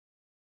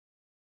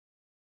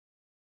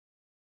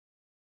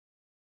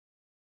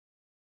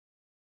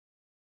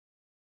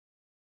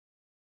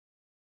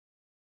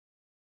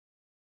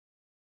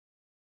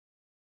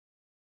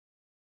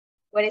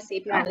What is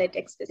Sapio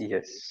Analytics?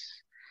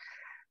 Yes.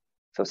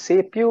 So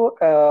Sapio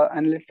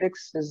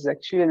Analytics is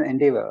actually an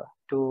endeavor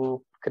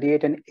to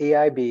create an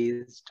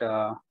AI-based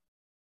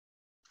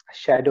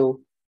shadow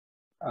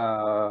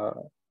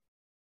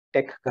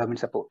tech government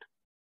support.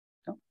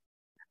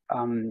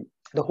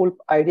 The whole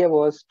idea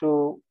was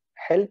to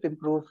help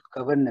improve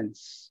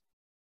governance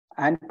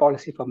and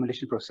policy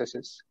formulation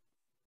processes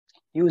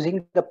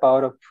using the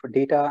power of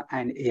data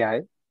and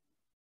AI.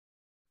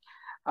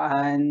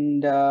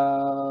 And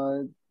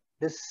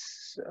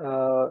this,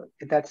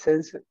 in that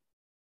sense,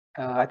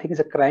 I think is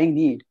a crying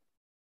need.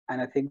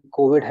 And I think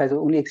COVID has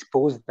only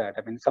exposed that.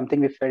 I mean, something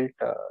we felt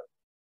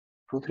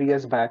 2-3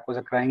 years back was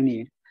a crying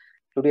need.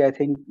 Today, I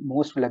think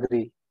most of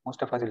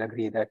us will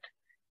agree that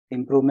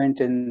improvement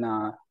in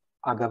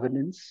our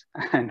governance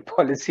and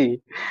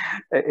policy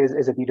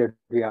is a needed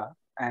we are.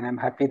 And I'm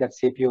happy that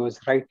Sapio is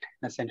right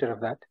in the center of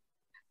that.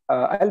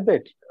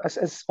 Albeit a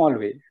small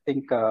way. I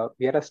think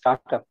we are a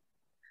startup,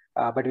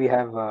 but we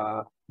have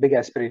big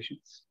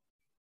aspirations.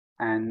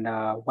 And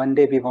one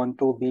day we want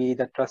to be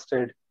the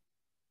trusted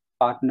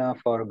partner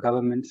for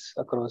governments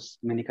across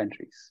many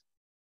countries,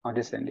 not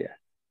just India.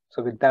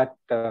 So with that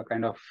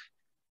kind of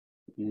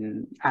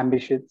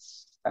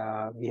ambitions,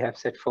 we have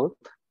set forth.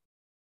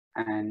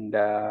 And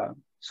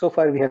so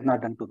far we have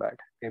not done too bad.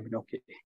 We have been okay.